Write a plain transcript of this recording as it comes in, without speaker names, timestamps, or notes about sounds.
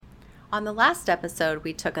On the last episode,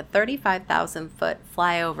 we took a 35,000-foot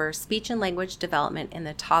flyover speech and language development in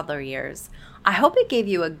the toddler years. I hope it gave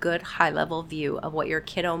you a good high-level view of what your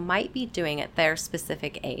kiddo might be doing at their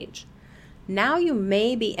specific age. Now you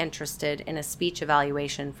may be interested in a speech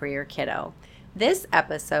evaluation for your kiddo. This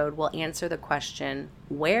episode will answer the question,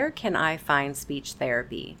 where can I find speech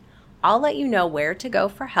therapy? I'll let you know where to go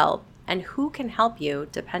for help and who can help you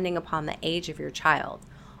depending upon the age of your child.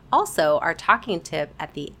 Also, our talking tip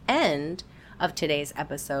at the end of today's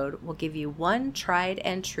episode will give you one tried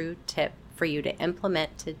and true tip for you to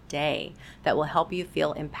implement today that will help you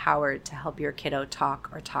feel empowered to help your kiddo talk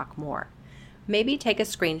or talk more. Maybe take a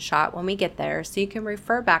screenshot when we get there so you can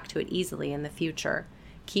refer back to it easily in the future.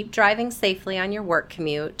 Keep driving safely on your work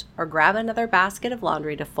commute or grab another basket of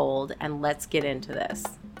laundry to fold and let's get into this.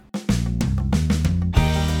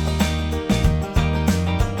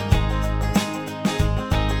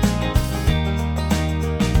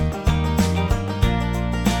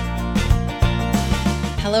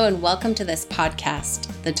 Hello and welcome to this podcast,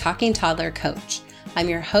 The Talking Toddler Coach. I'm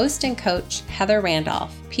your host and coach, Heather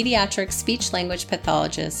Randolph, pediatric speech-language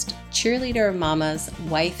pathologist, cheerleader of mamas,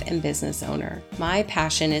 wife, and business owner. My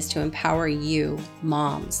passion is to empower you,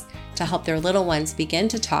 moms, to help their little ones begin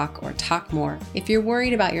to talk or talk more. If you're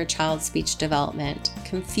worried about your child's speech development,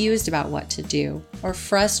 confused about what to do, or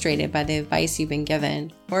frustrated by the advice you've been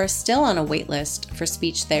given, or are still on a wait list for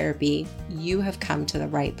speech therapy, you have come to the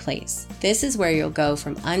right place. This is where you'll go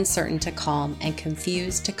from uncertain to calm and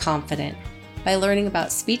confused to confident by learning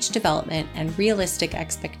about speech development and realistic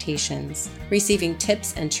expectations, receiving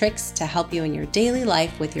tips and tricks to help you in your daily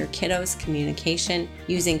life with your kiddos' communication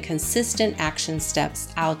using consistent action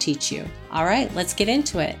steps I'll teach you. All right, let's get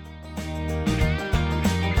into it.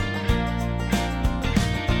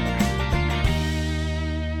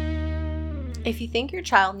 If you think your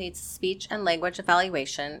child needs a speech and language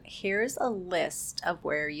evaluation, here's a list of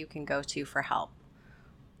where you can go to for help.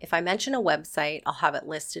 If I mention a website, I'll have it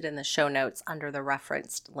listed in the show notes under the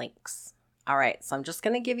referenced links. All right, so I'm just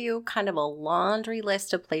going to give you kind of a laundry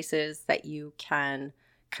list of places that you can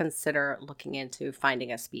consider looking into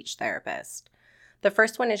finding a speech therapist. The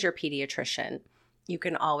first one is your pediatrician. You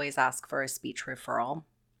can always ask for a speech referral.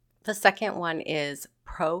 The second one is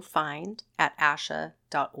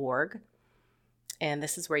profind@asha.org. And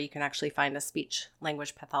this is where you can actually find a speech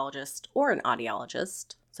language pathologist or an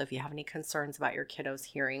audiologist. So if you have any concerns about your kiddo's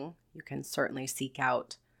hearing, you can certainly seek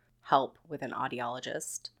out help with an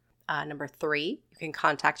audiologist. Number 3, you can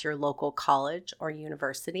contact your local college or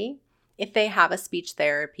university. If they have a speech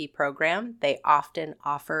therapy program, they often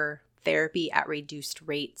offer therapy at reduced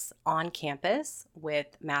rates on campus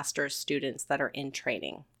with master's students that are in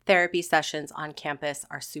training. Therapy sessions on campus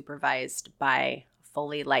are supervised by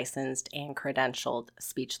fully licensed and credentialed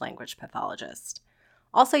speech language pathologist.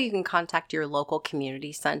 Also, you can contact your local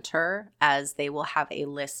community center as they will have a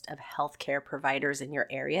list of healthcare providers in your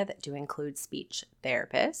area that do include speech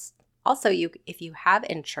therapists. Also, if you have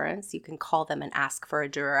insurance, you can call them and ask for a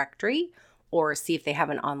directory or see if they have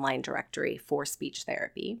an online directory for speech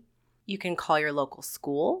therapy. You can call your local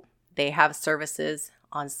school. They have services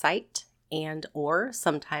on site and or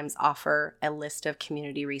sometimes offer a list of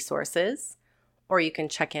community resources. Or you can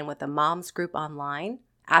check in with a mom's group online.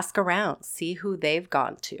 Ask around, see who they've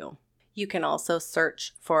gone to. You can also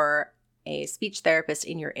search for a speech therapist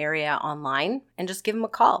in your area online and just give them a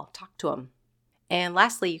call, talk to them. And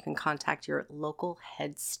lastly, you can contact your local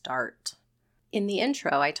Head Start. In the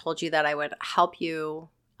intro, I told you that I would help you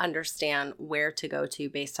understand where to go to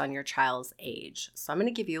based on your child's age. So I'm going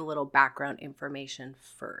to give you a little background information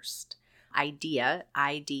first. IDEA,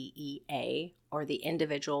 IDEA, or the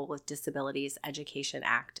Individual with Disabilities Education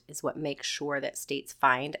Act is what makes sure that states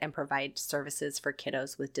find and provide services for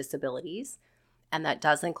kiddos with disabilities, and that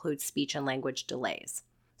does include speech and language delays.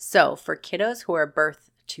 So for kiddos who are birth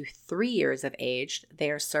to 3 years of age, they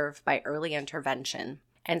are served by early intervention.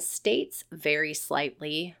 And states vary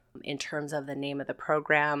slightly in terms of the name of the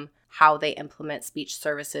program, how they implement speech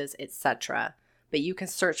services, etc. But you can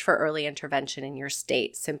search for early intervention in your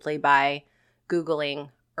state simply by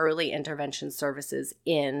Googling early intervention services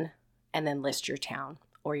in, and then list your town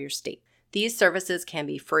or your state. These services can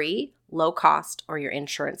be free, low cost, or your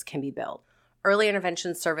insurance can be billed. Early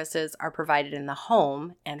intervention services are provided in the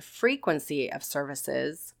home, and frequency of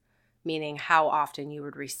services, meaning how often you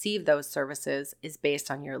would receive those services, is based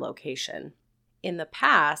on your location. In the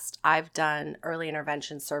past, I've done early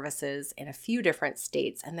intervention services in a few different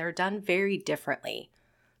states, and they're done very differently.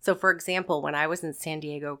 So for example, when I was in San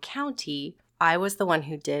Diego County, I was the one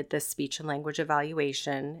who did the speech and language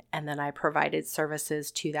evaluation, and then I provided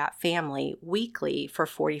services to that family weekly for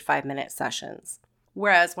 45-minute sessions.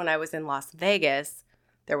 Whereas when I was in Las Vegas,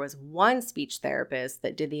 there was one speech therapist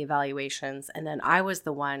that did the evaluations, and then I was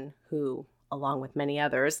the one who, along with many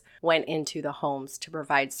others, went into the homes to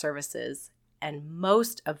provide services. And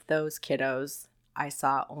most of those kiddos I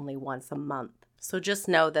saw only once a month. So just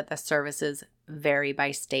know that the services vary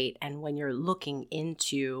by state, and when you're looking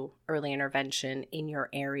into early intervention in your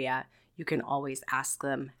area, you can always ask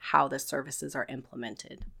them how the services are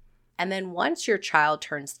implemented. And then once your child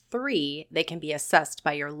turns 3, they can be assessed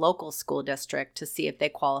by your local school district to see if they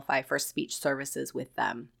qualify for speech services with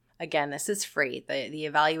them. Again, this is free. The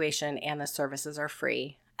evaluation and the services are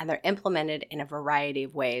free, and they're implemented in a variety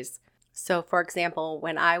of ways. So, for example,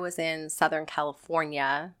 when I was in Southern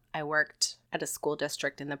California, I worked at a school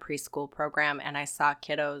district in the preschool program, and I saw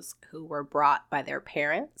kiddos who were brought by their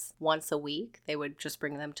parents once a week. They would just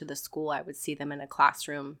bring them to the school. I would see them in a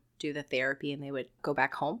classroom, do the therapy, and they would go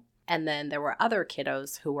back home. And then there were other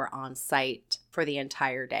kiddos who were on site for the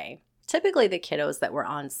entire day. Typically, the kiddos that were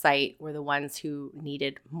on site were the ones who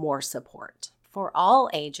needed more support. For all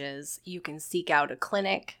ages, you can seek out a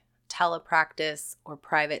clinic, telepractice, or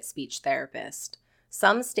private speech therapist.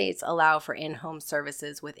 Some states allow for in-home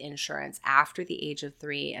services with insurance after the age of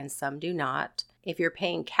 3, and some do not. If you're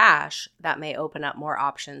paying cash, that may open up more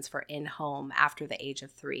options for in-home after the age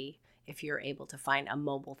of 3. If you're able to find a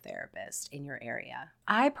mobile therapist in your area.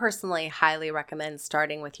 I personally highly recommend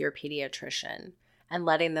starting with your pediatrician and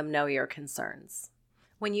letting them know your concerns.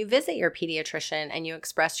 When you visit your pediatrician and you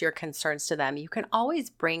express your concerns to them, you can always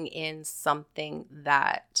bring in something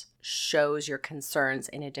that shows your concerns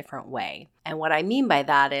in a different way. And what I mean by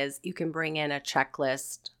that is you can bring in a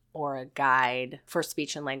checklist or a guide for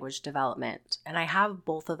speech and language development. And I have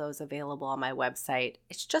both of those available on my website.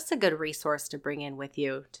 It's just a good resource to bring in with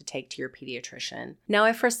you to take to your pediatrician. Now,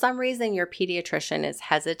 if for some reason your pediatrician is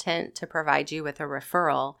hesitant to provide you with a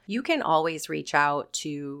referral, you can always reach out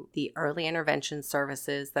to the early intervention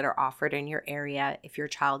services that are offered in your area if your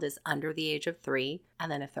child is under the age of 3.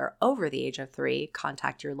 And then if they're over the age of 3,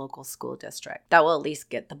 contact your local school district. That will at least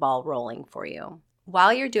get the ball rolling for you.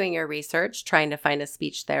 While you're doing your research, trying to find a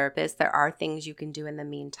speech therapist, there are things you can do in the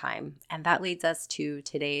meantime. And that leads us to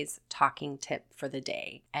today's talking tip for the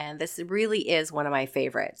day. And this really is one of my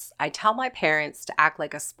favorites. I tell my parents to act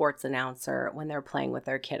like a sports announcer when they're playing with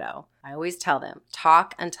their kiddo. I always tell them,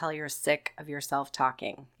 talk until you're sick of yourself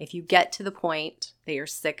talking. If you get to the point that you're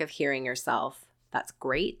sick of hearing yourself, that's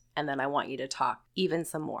great. And then I want you to talk even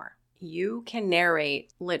some more. You can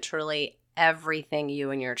narrate literally everything you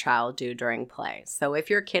and your child do during play. So if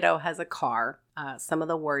your kiddo has a car, some of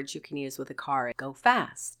the words you can use with a car: go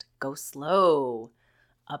fast, go slow,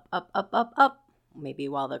 up, up, up, up, up, maybe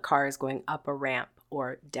while the car is going up a ramp,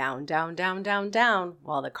 or down, down, down, down, down,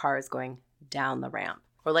 while the car is going down the ramp.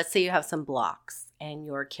 Or let's say you have some blocks and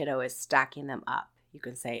your kiddo is stacking them up. You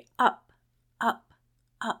can say up, up,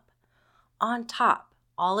 up, on top.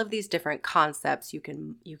 All of these different concepts you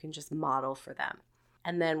can just model for them.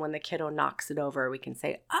 And then when the kiddo knocks it over, we can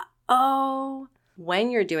say, uh-oh. When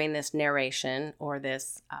you're doing this narration or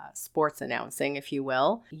this sports announcing, if you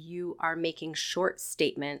will, you are making short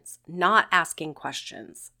statements, not asking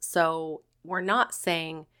questions. So we're not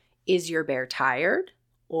saying, is your bear tired?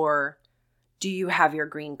 Or do you have your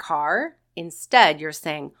green car? Instead, you're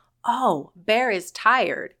saying, oh, bear is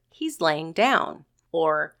tired. He's laying down.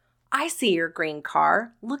 Or, I see your green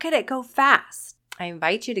car. Look at it go fast. I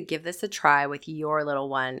invite you to give this a try with your little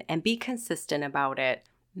one and be consistent about it.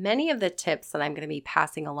 Many of the tips that I'm going to be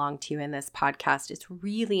passing along to you in this podcast, it's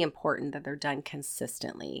really important that they're done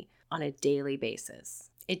consistently on a daily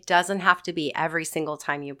basis. It doesn't have to be every single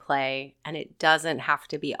time you play, and it doesn't have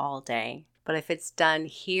to be all day. But if it's done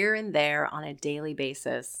here and there on a daily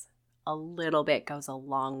basis, a little bit goes a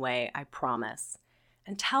long way, I promise.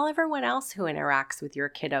 And tell everyone else who interacts with your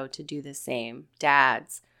kiddo to do the same.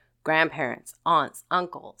 Dads, grandparents, aunts,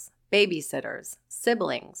 uncles, babysitters,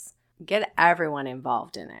 siblings. Get everyone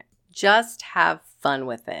involved in it. Just have fun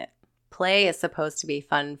with it. Play is supposed to be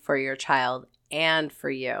fun for your child and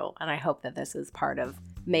for you. And I hope that this is part of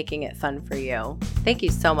making it fun for you. Thank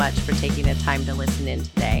you so much for taking the time to listen in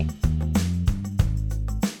today.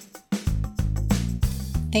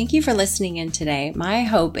 Thank you for listening in today. My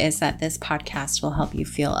hope is that this podcast will help you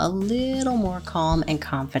feel a little more calm and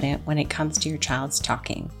confident when it comes to your child's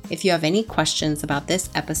talking. If you have any questions about this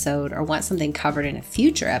episode or want something covered in a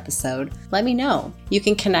future episode, let me know. You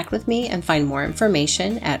can connect with me and find more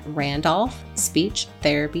information at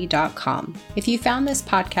randolphspeechtherapy.com. If you found this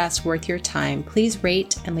podcast worth your time, please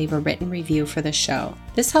rate and leave a written review for the show.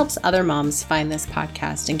 This helps other moms find this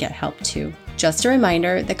podcast and get help too. Just a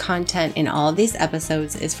reminder, the content in all of these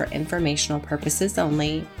episodes is for informational purposes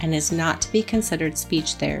only and is not to be considered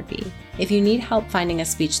speech therapy. If you need help finding a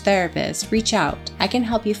speech therapist, reach out. I can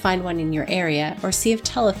help you find one in your area or see if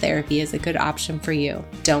teletherapy is a good option for you.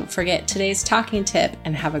 Don't forget today's talking tip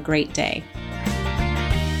and have a great day.